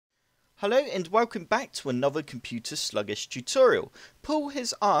Hello and welcome back to another computer sluggish tutorial. Paul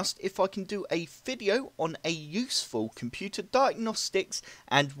has asked if I can do a video on a useful computer diagnostics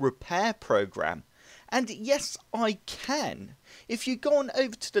and repair program. And yes, I can. If you go on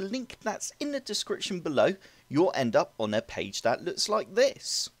over to the link that's in the description below, you'll end up on a page that looks like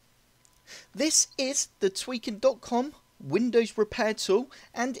this. This is the tweaking.com Windows repair tool,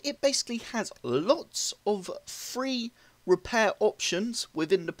 and it basically has lots of free repair options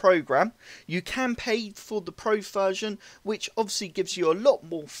within the program. You can pay for the pro version, which obviously gives you a lot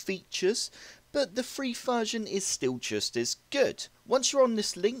more features, but the free version is still just as good. Once you're on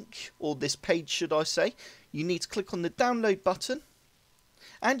this link, or this page should I say, you need to click on the download button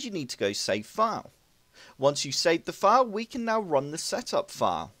and you need to go save file. Once you save the file, we can now run the setup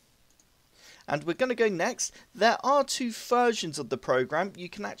file. And we're going to go next. There are two versions of the program. You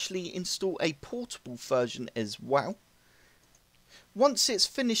can actually install a portable version as well. Once it's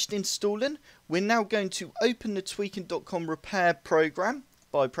finished installing, we're now going to open the tweaking.com repair program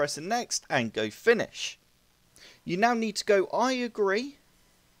by pressing next and go finish. You now need to go I agree,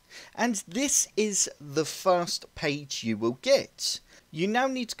 and this is the first page you will get. You now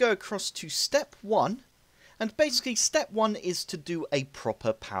need to go across to step 1, and basically step 1 is to do a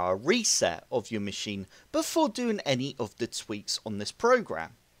proper power reset of your machine before doing any of the tweaks on this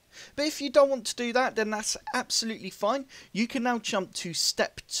program. But if you don't want to do that, then that's absolutely fine. You can now jump to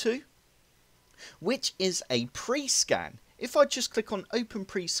step 2, which is a pre-scan. If I just click on open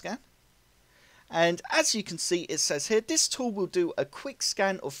pre-scan, and as you can see it says here, this tool will do a quick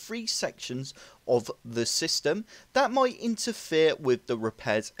scan of 3 sections of the system that might interfere with the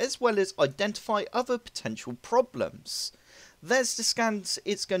repairs, as well as identify other potential problems. There's the scans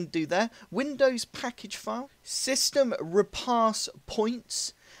it's going to do there. Windows package file, system repass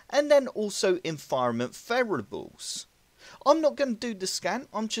points, and then also environment variables. I'm not going to do the scan,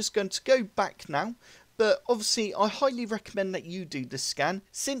 I'm just going to go back now, but obviously I highly recommend that you do the scan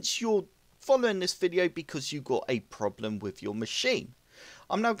since you're following this video because you got a problem with your machine.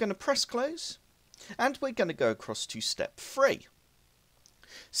 I'm now going to press close, and we're going to go across to step 3.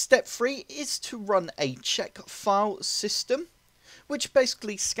 Step 3 is to run a check file system, which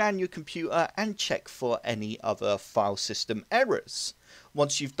basically scan your computer and check for any other file system errors.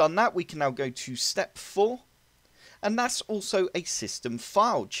 Once you've done that, we can now go to step 4, and that's also a system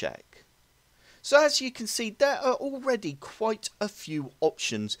file check. So as you can see, there are already quite a few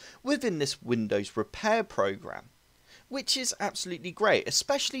options within this Windows repair program, which is absolutely great,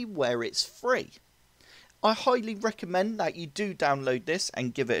 especially where it's free. I highly recommend that you do download this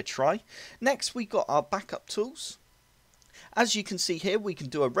and give it a try. Next, we got our backup tools. As you can see here, we can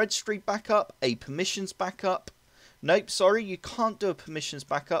do a registry backup, a permissions backup. Nope, sorry, you can't do a permissions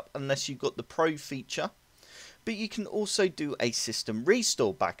backup unless you've got the pro feature. But you can also do a system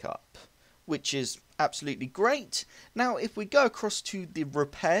restore backup, which is absolutely great. Now, if we go across to the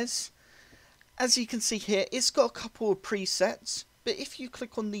repairs, as you can see here, it's got a couple of presets. But if you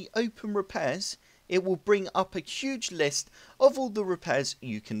click on the open repairs, it will bring up a huge list of all the repairs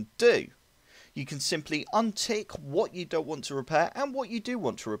you can do. You can simply untick what you don't want to repair and what you do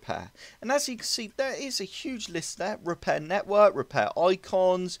want to repair. And as you can see, there is a huge list there. Repair network, repair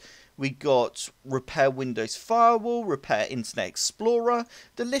icons, we got repair Windows Firewall, repair Internet Explorer.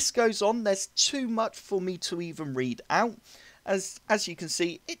 The list goes on. There's too much for me to even read out. As you can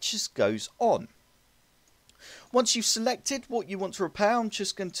see, it just goes on. Once you've selected what you want to repair, I'm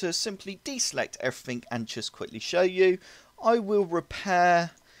just going to simply deselect everything and just quickly show you. I will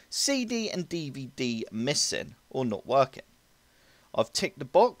repair CD and DVD missing or not working. I've ticked the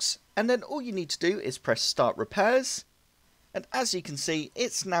box, and then all you need to do is press start repairs, and as you can see,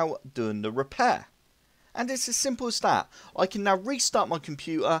 it's now doing the repair. And it's as simple as that. I can now restart my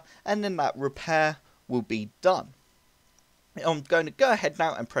computer and then that repair will be done. I'm going to go ahead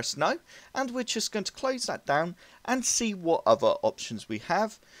now and press no, and we're just going to close that down and see what other options we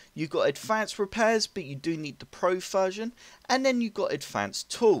have. You've got advanced repairs, but you do need the pro version, and then you've got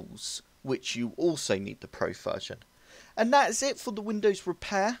advanced tools, which you also need the pro version. And that is it for the Windows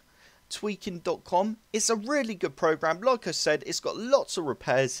repair. Tweaking.com. It's a really good program. Like I said, it's got lots of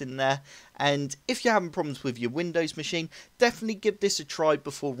repairs in there, and if you're having problems with your Windows machine, definitely give this a try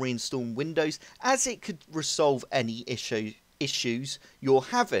before reinstalling Windows, as it could resolve any issues you're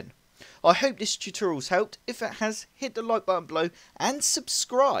having. I hope this tutorial's helped. If it has, hit the like button below and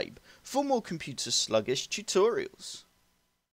subscribe for more computer sluggish tutorials.